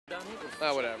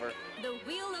Whatever. The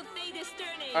wheel of fate is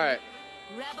turning. Alright.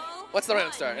 Rebel. What's the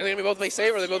round start? Are they gonna be both play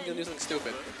safe or are they both gonna do something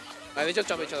stupid? Alright, they just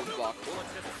jump each other's block.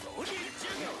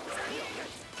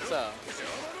 So.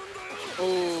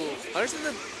 Ooh.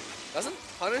 Doesn't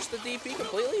punish the DP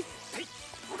completely?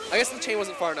 I guess the chain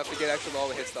wasn't far enough to get actually all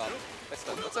the hits off.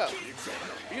 What's up?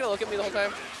 Are you gonna look at me the whole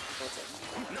time? What's up?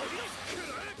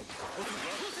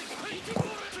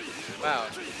 Wow.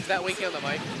 Is that winking on the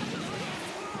mic?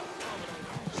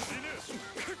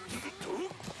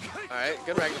 Alright,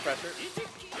 good regular pressure.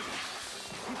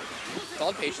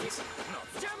 Solid patience.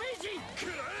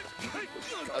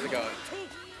 How's it going?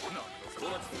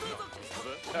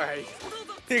 Alright.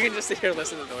 You can just sit here and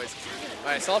listen to the noise.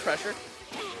 Alright, solid pressure.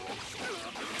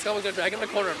 Someone's gonna drag him in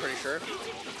the corner, I'm pretty sure.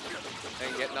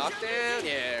 And get knocked down.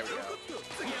 Yeah, there we go.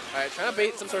 Alright, trying to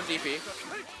bait some sort of DP.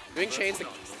 Doing chains to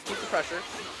keep the pressure.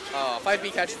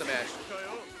 5B catches the mash.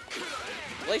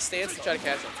 Lay stance to try to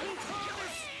catch him.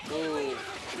 Ooh.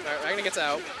 Alright, Ragnar gets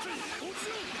out.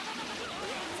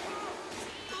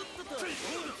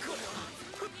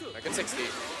 Alright, good 60.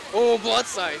 Oh, blood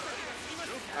sight.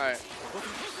 Alright.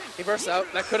 He bursts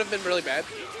out. That could have been really bad.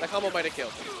 That combo might have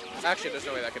killed. Actually, there's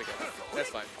no way that could have killed. That's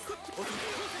fine.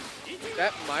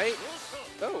 That might.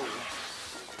 Oh.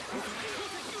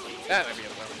 That might be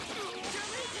able to.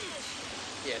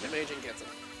 Yeah, damage and cancel.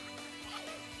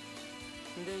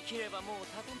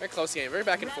 Very close game. Very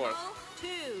back and forth.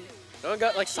 No one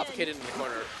got like suffocated in the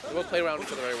corner. They both play around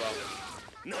each other very well.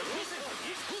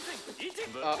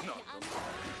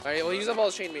 Alright, well, he used up all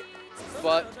his chain meat.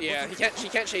 But yeah, she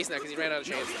can't chase now because he ran out of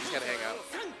chains. So he's gotta hang out.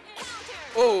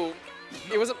 Oh,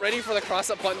 he wasn't ready for the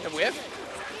cross-up button to whiff.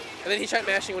 And then he tried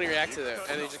mashing when he reacted to it,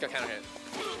 and then he just got counter hit.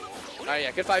 Alright,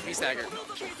 yeah, good 5B stagger.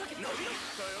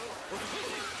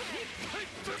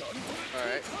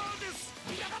 Alright.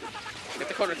 Get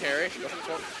the corner carry. Go for the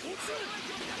corner.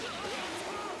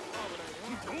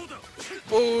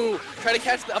 Ooh, try to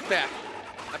catch the up back.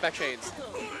 Up back chains.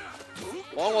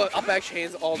 Long with up back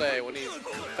chains all day when he's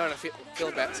starting to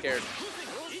feel scared.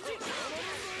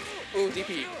 Ooh,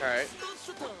 DP. Alright.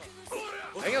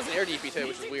 I think it was an air DP too,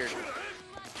 which is weird.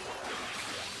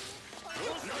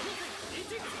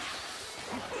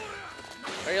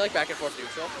 Are you like back and forth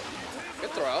neutral?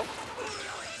 Good throw.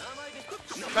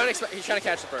 He's trying to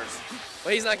catch the burst,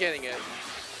 but he's not getting it.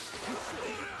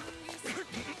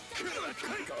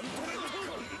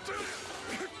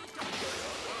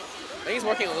 I think he's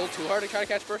working a little too hard to try to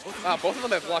catch burst. Wow, both of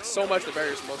them have blocked so much the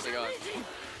barrier's mostly gone.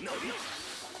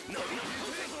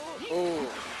 Ooh,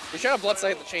 he's trying to blood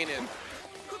sight the chain in,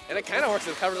 and it kind of works.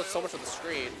 It covers up so much of the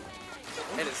screen,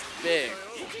 and it's big.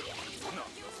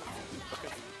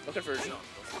 Looking for.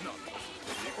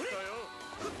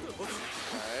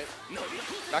 Alright.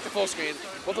 Back to full screen.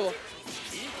 Both of them.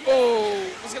 Oh,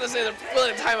 I was gonna say they're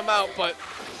willing to time him out, but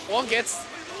Wong gets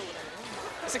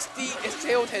 60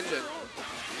 tail tension.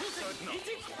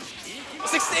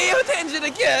 60 tension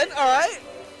again. Alright.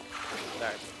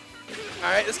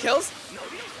 Alright, this kills.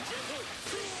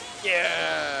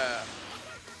 Yeah.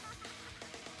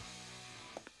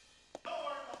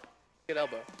 Good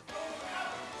elbow.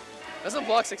 Doesn't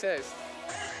block 6As.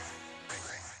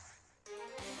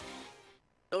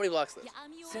 Nobody blocks this.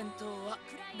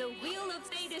 The wheel of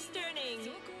fate is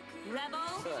turning. Rebel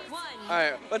 1.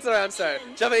 Alright, what's the round start?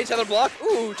 Jump at each other block?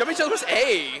 Ooh, jump at each other plus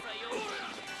A.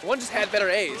 One just had better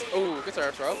A's. Ooh, good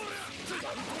serve throw.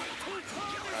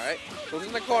 Alright, moves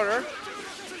in the corner.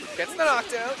 Gets the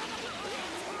knockdown.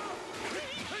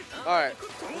 Alright,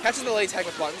 catches the late tag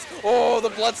with buttons. Oh, the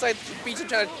blood scythe beats him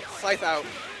trying to scythe out.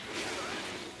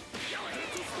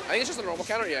 I think it's just a normal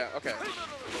counter. Yeah, okay.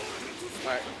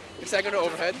 Alright. Second to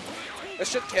overhead.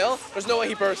 This should kill. There's no way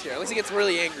he bursts here, unless he gets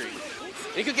really angry.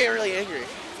 And he could get really angry.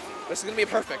 This is gonna be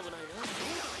perfect.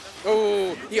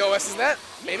 Oh, he OS's that?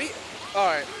 Maybe?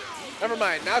 Alright. Never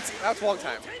mind. Now it's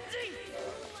WongTime.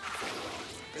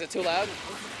 Is it too loud?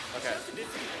 Okay.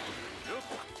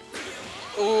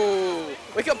 Ooh.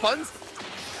 Wake up buttons.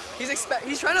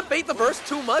 He's trying to bait the burst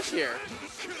too much here.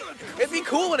 It'd be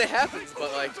cool when it happens,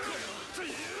 but like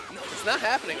it's not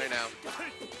happening right now.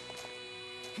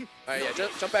 Alright, yeah,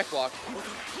 jump back block.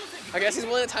 I guess he's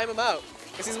willing to time him out.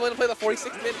 I guess he's willing to play the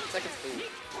 46 seconds.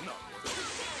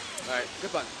 Alright,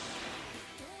 good button.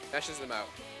 Mashes them out.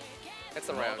 That's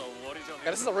the round.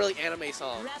 Yeah, this is a really anime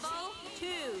song.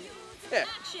 Yeah,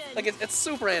 like it's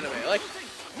super anime. Like,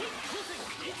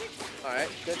 alright,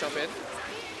 good jump in.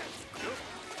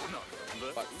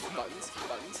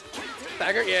 Buttons.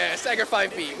 Stagger, yeah, stagger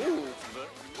 5B. Ooh.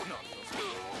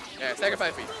 Yeah, stagger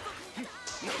 5B.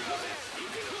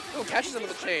 Ooh, catches him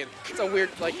with the chain. It's a weird,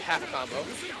 like, half combo.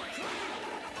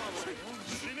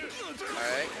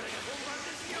 Alright.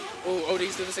 Ooh,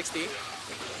 OD's to the 60.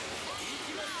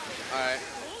 Alright.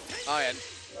 Oh yeah.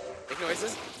 Make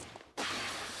noises.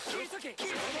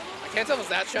 I can't tell if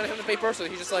that's trying to hit the paper, so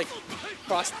he just like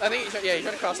cross. I think he's trying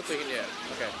to cross up so he can, yeah.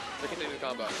 Okay. So continue the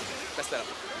combo. Mess that up.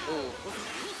 Ooh.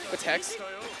 With Hex.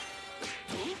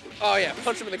 Oh yeah,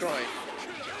 punch him in the groin.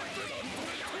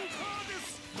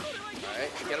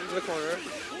 Alright, get him to the corner.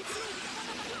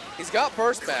 He's got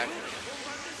burst back.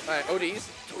 Alright, ODs.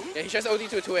 Yeah, he tries to OD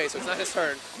to a 2A, so it's not his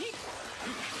turn.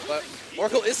 But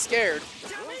Oracle is scared.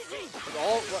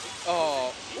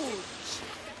 Oh. Ooh.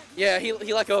 Yeah, he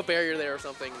let go of barrier there or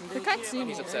something. They can't see me.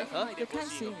 He's upset, huh? They can't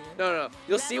see me. No.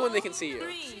 You'll see when they can see you.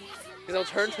 Because they'll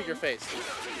turn to your face.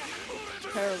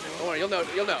 Terrible. Don't worry, you'll know.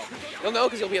 You'll know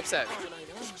because you'll be upset.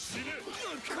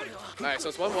 Alright, so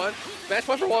it's 1-1. Match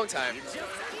point for WongTime.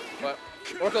 But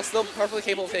Oracle's still perfectly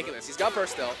capable of taking this. He's got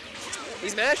burst still.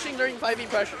 He's mashing during 5E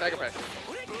pressure, Tiger pressure.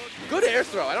 Good air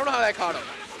throw. I don't know how that caught him.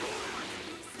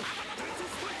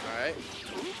 Alright.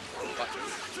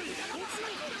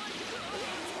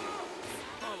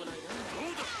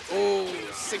 Ooh,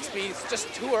 6B's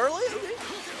just too early?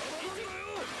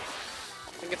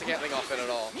 Didn't get the Gatling off it at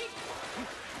all.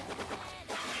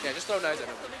 Yeah, just throw knives at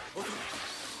him.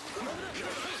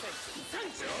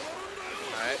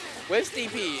 Alright. With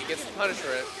DP, gets punished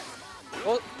for it.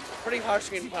 Well, pretty harsh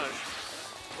screen punish.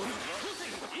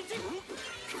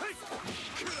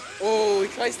 Oh, he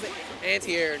tries the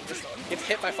anti-air and just gets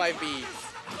hit by 5B.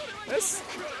 This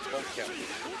won't kill.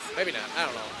 Maybe not. I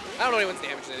don't know. I don't know anyone's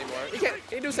damage anymore. Can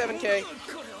he do 7K? I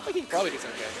think he can probably do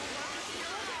 7K.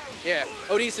 Yeah,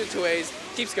 OD's to 2As.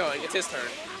 Keeps going. It's his turn.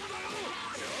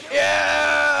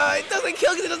 Yeah! It doesn't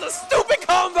kill because it does a stupid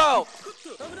combo!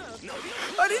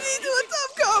 Why did he do a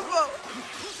tough combo?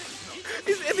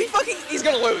 He's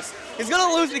gonna lose. He's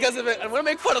gonna lose because of it. I'm gonna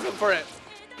make fun of him for it.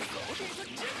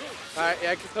 Alright,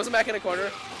 yeah, throws him back in the corner.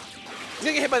 He's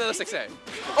gonna get hit by another 6A.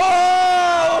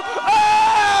 Oh! Oh!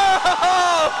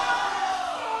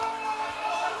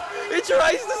 He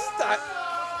tries to stop.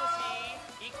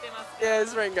 Yeah,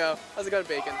 it's Ringo. How's it going,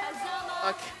 Bacon?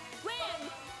 Okay.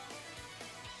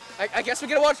 I guess we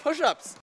get to watch push-ups.